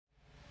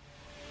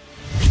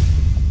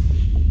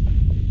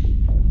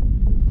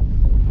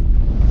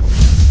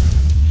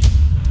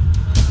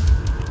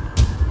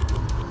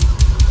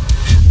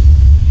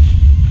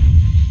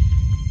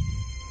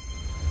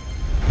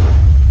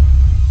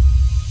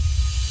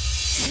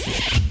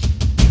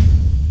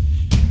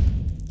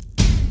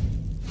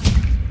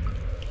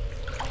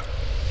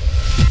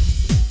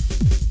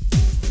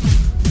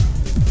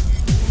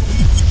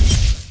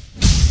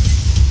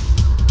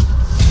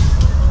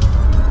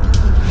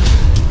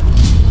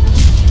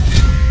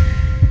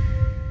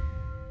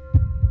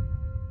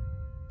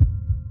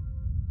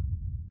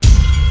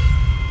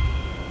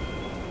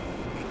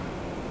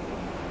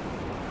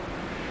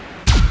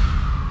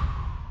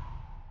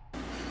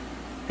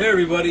Hey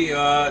everybody,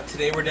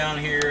 today we're down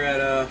here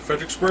at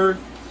Fredericksburg,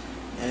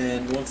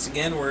 and once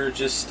again we're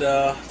just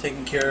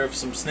taking care of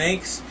some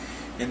snakes,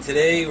 and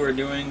today we're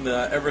doing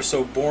the ever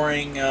so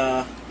boring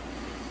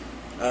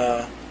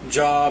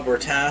job or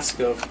task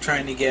of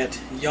trying to get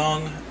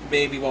young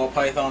baby ball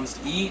pythons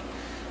to eat,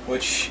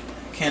 which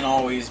can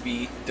always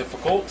be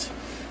difficult.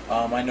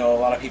 I know a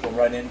lot of people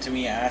write into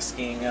me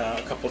asking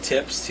a couple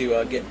tips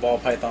to get ball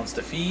pythons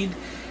to feed,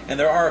 and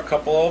there are a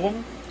couple of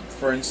them.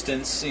 For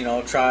instance, you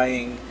know,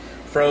 trying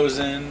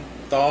frozen,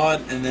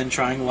 thawed, and then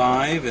trying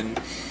live, and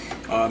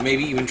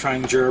maybe even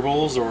trying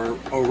gerbils, or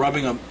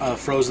rubbing a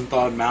frozen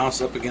thawed mouse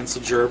up against a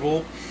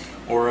gerbil,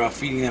 or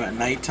feeding them at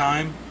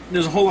nighttime.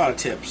 There's a whole lot of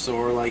tips,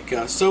 or like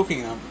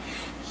soaking them.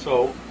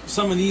 So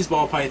some of these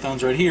ball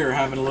pythons right here are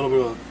having a little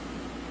bit of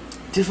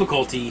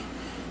difficulty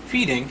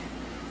feeding,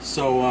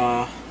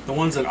 so the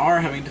ones that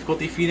are having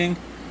difficulty feeding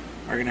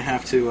are going to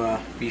have to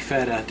be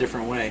fed a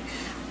different way.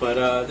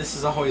 But this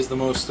is always the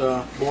most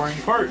boring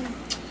part.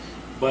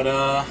 But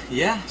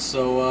yeah,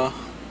 so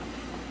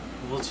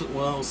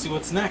we'll see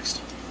what's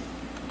next.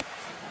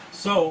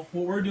 So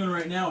what we're doing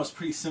right now is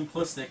pretty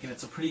simplistic, and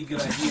it's a pretty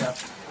good idea.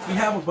 We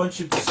have a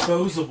bunch of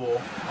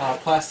disposable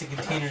plastic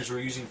containers we're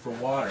using for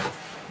water,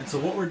 and so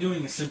what we're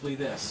doing is simply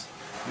this: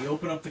 we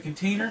open up the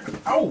container.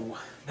 Oh,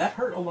 that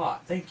hurt a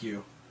lot. Thank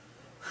you.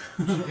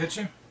 Did it get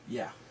you?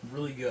 Yeah,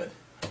 really good.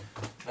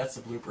 That's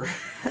a blooper.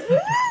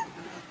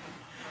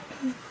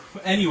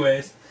 But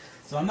anyways.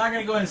 So I'm not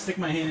going to go ahead and stick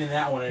my hand in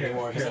that one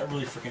anymore, because that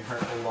really freaking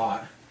hurt a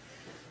lot.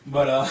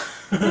 But,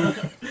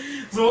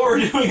 so what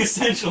we're doing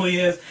essentially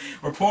is,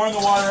 we're pouring the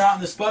water out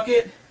in this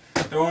bucket,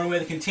 throwing away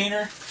the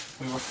container,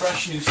 we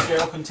refresh new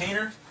sterile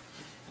container.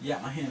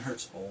 Yeah, my hand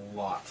hurts a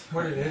lot.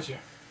 Where did it hit you?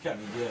 Got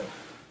me good.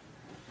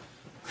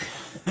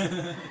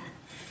 That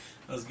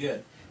was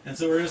good. And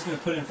so we're just going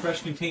to put in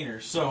fresh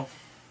containers. So,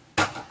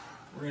 what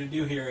we're going to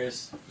do here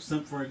is,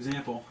 for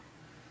example,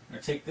 I'm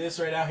going to take this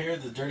right out here,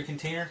 the dirty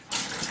container,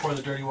 pour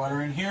the dirty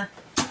water in here,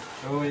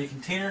 throw away the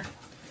container,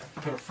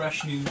 put a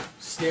fresh, new,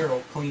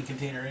 sterile, clean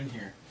container in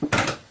here.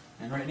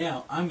 And right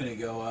now, I'm going to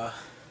go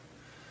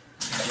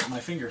get my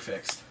finger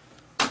fixed,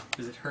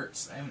 because it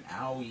hurts. I have an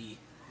owie.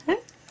 I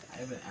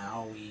have an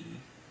owie.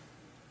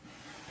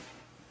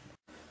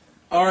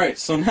 Alright,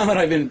 so now that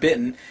I've been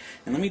bitten,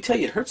 and let me tell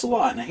you, it hurts a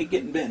lot, and I hate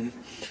getting bitten,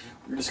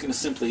 we're just going to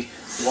simply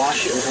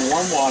wash it with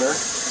warm water.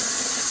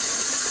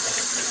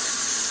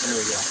 There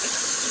we go.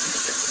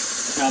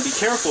 Now be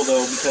careful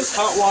though, because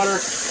hot water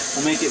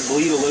will make it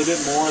bleed a little bit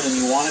more than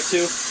you want it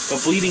to,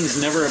 but bleeding is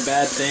never a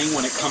bad thing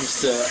when it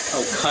comes to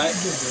a cut,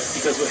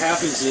 because what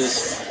happens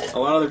is, a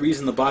lot of the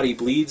reason the body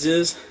bleeds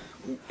is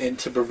and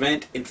to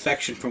prevent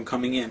infection from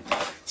coming in.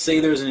 Say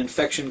there's an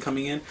infection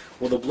coming in,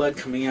 well, the blood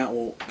coming out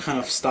will kind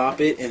of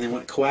stop it, and then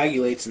when it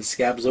coagulates and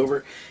scabs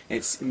over,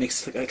 it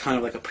makes like kind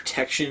of like a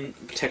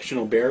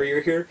protectional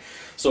barrier here.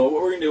 So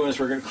what we're going to do is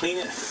we're going to clean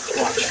it.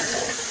 Watch.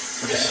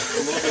 Just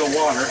a little bit of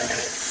water.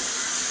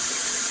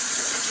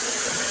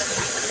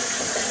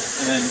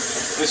 And then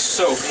this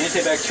soap,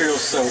 antibacterial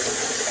soap.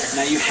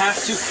 Now you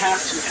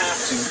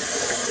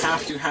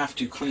have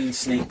to clean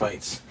snake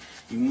bites.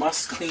 You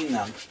must clean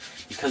them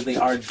because they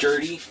are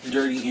dirty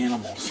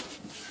animals.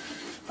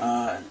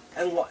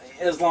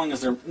 As long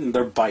as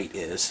their bite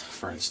is,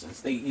 for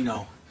instance, I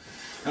don't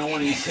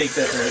want you to think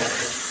that they're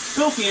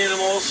filthy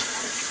animals,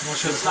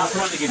 because it's not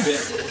fun to get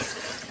bit.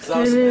 That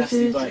was a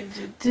nasty bite.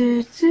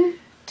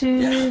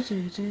 Yeah.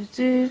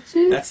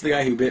 That's the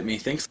guy who bit me.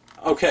 Thanks.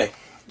 Okay.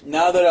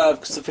 Now that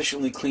I've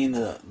sufficiently cleaned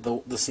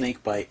the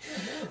snake bite,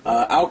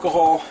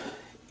 alcohol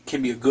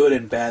can be a good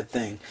and bad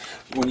thing.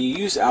 When you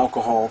use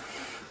alcohol,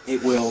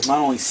 it will not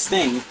only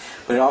sting,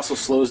 but it also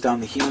slows down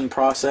the healing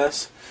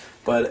process.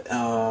 But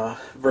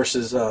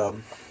versus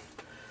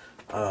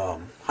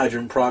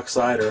hydrogen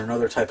peroxide or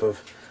another type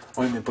of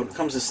ointment. But when it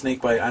comes to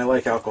snake bite, I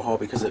like alcohol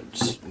because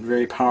it's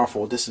very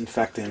powerful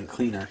disinfectant and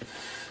cleaner.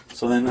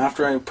 So then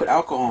after I put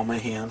alcohol on my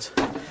hands,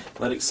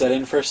 let it set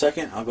in for a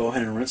second, I'll go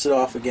ahead and rinse it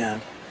off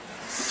again.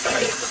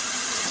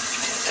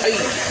 Hey,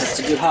 that's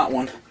a good hot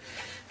one.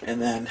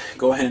 And then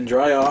go ahead and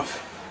dry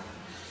off.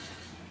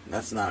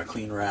 That's not a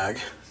clean rag.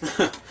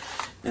 And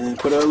then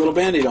put a little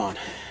band-aid on.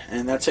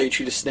 And that's how you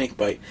treat a snake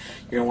bite.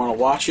 You're going to want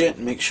to watch it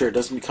and make sure it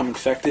doesn't become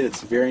infected.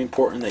 It's very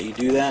important that you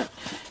do that,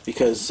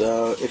 because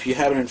if you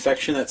have an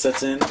infection that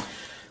sets in,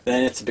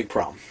 then it's a big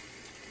problem.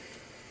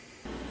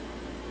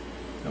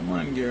 Come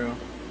on, girl.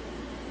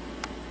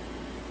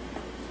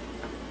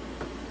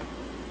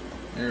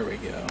 There we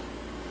go.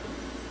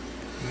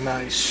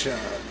 Nice shot.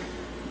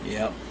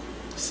 Yep.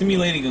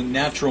 Simulating a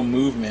natural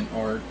movement,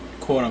 or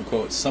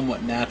quote-unquote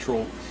somewhat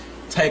natural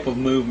type of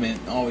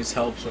movement, always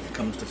helps when it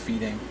comes to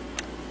feeding.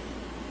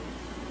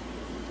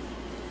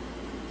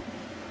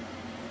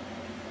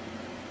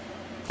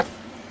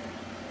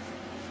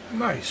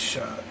 Nice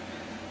shot.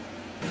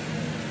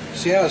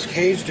 See how it's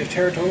caged to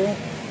territorial?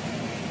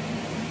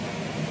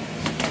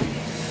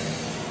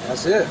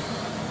 That's it.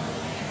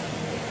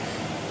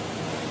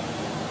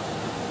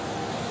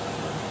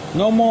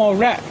 No more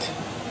rat.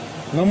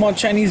 No more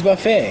Chinese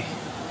buffet.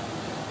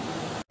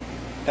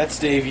 That's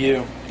Dave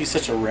U. He's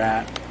such a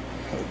rat.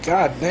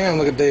 God damn,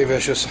 look at Dave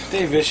Vicious.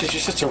 Dave Vicious,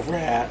 you're such a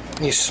rat.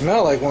 And you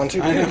smell like one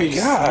too. I know you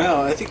God.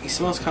 smell. I think he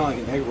smells kind of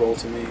like an egg roll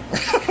to me.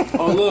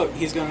 Oh look,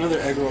 he's got another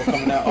egg roll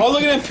coming out. Oh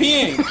look at him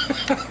peeing.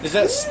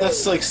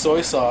 That's like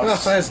soy sauce?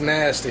 Oh, that's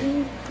nasty.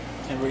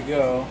 Here we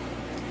go.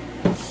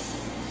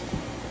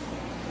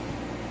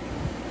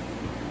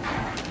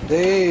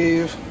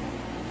 Dave.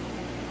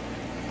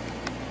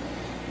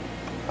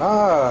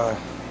 Ah.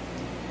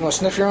 You want to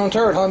sniff your own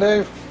turd, huh,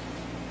 Dave?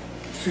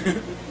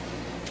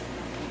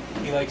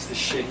 He likes the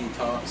shit he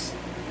talks.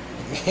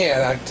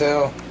 Yeah, I can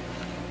tell.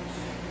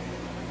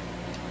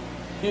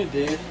 Here,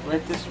 Dave,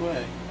 right this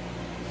way.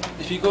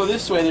 If you go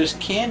this way, there's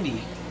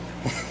candy.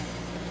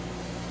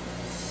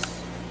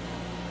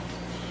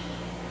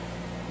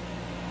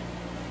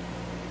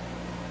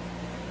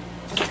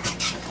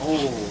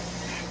 Oh.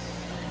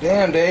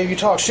 Damn, Dave, you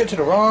talked shit to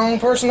the wrong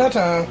person that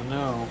time. I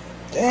know.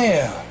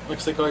 Damn.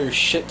 Looks like all your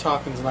shit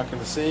talking's not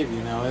going to save you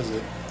now, is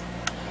it?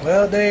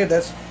 Well, Dave,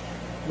 that's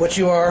what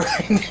you are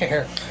right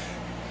there.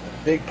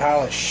 A big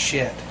pile of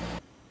shit.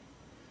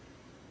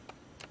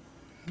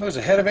 There's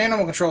the head of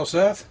animal control,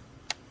 Seth.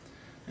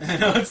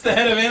 No, it's the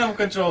head of animal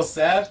control,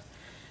 Seth.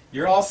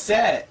 You're all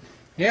set.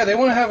 Yeah, they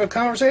want to have a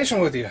conversation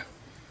with you.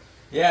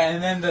 Yeah,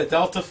 and then the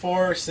Delta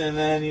Force, and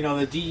then, you know,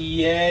 the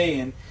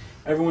DEA, and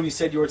everyone you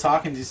said you were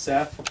talking to,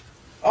 Seth.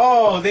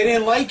 Oh, they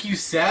didn't like you,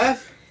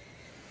 Seth.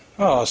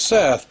 Oh,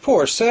 Seth.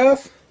 Poor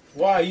Seth.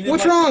 Why? You didn't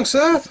What's wrong,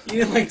 Seth? You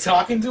didn't like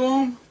talking to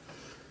him?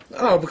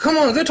 Oh, but come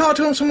on, go talk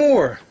to him some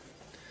more.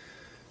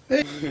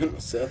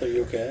 Seth, are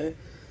you okay?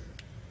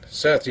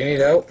 Seth, do you need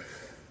help?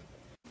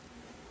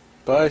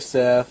 Bye,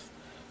 Seth.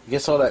 I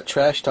guess all that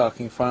trash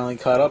talking finally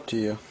caught up to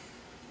you.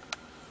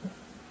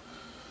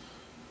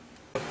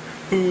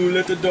 Who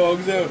let the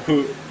dogs out?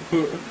 Who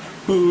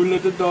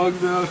let the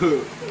dogs out?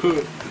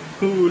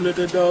 Who let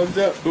the dogs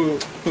out? Who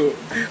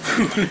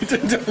let the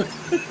dogs out?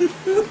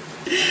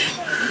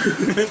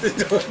 Who let the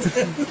dogs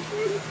out?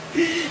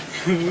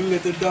 Who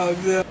let the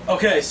dogs out?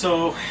 Okay,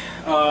 so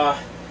we're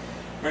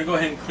gonna go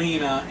ahead and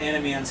clean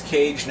Animan's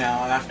cage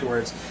now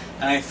afterwards,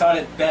 and I thought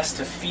it best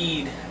to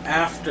feed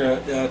after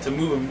to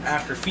move him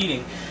after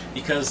feeding,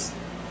 because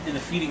in the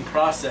feeding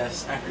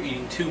process, after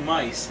eating 2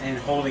 mice and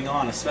holding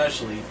on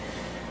especially,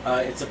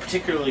 it's a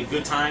particularly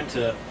good time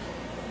to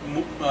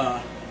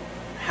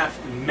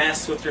have to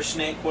mess with your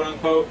snake, quote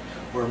unquote,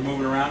 or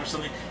move it around or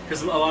something,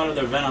 because a lot of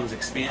their venom's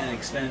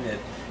expended.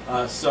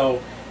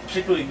 So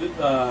particularly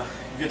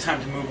good time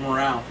to move them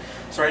around.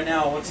 So right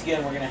now, once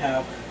again, we're going to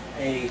have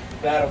a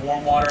vat of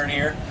warm water in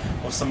here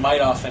with some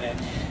mite off in it,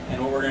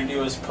 and what we're going to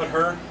do is put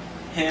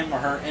him or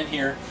her in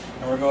here,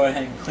 and we're going to go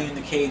ahead and clean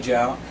the cage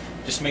out.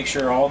 Just make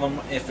sure all of them,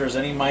 if there's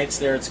any mites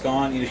there, it's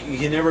gone. You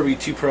can never be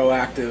too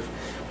proactive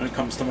when it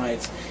comes to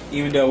mites,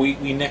 even though we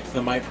nicked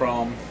the mite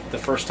problem the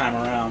first time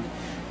around.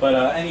 But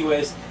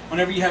anyways,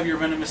 whenever you have your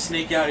venomous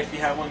snake out, if you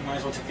have one, you might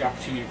as well take the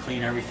opportunity to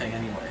clean everything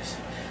anyways.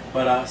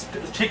 But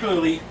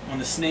particularly when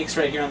the snake's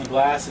right here on the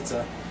glass, it's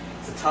a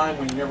time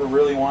when you never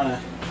really want to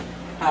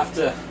have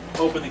to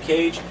open the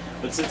cage.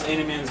 But since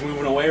Animan's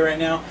moving away right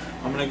now,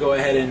 I'm going to go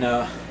ahead and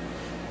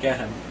get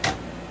him.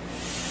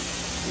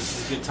 This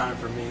is a good time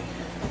for me.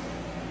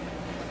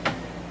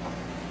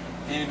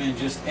 Animan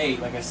just ate,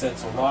 like I said,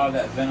 so a lot of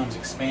that venom's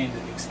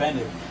expended.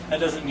 That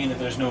doesn't mean that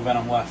there's no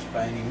venom left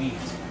by any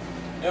means.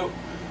 Nope.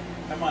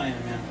 Come on,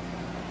 Animan.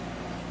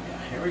 Yeah,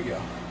 here we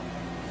go.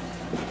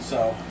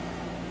 So,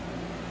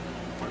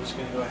 we're just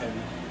going to go ahead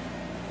and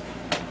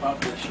pop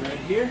this right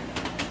here.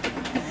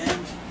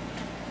 And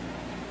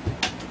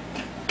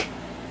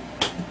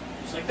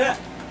just like that.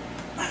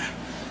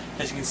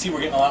 As you can see,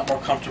 we're getting a lot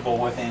more comfortable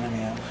with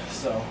Animan.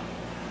 So,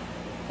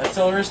 that's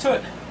all there is to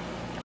it.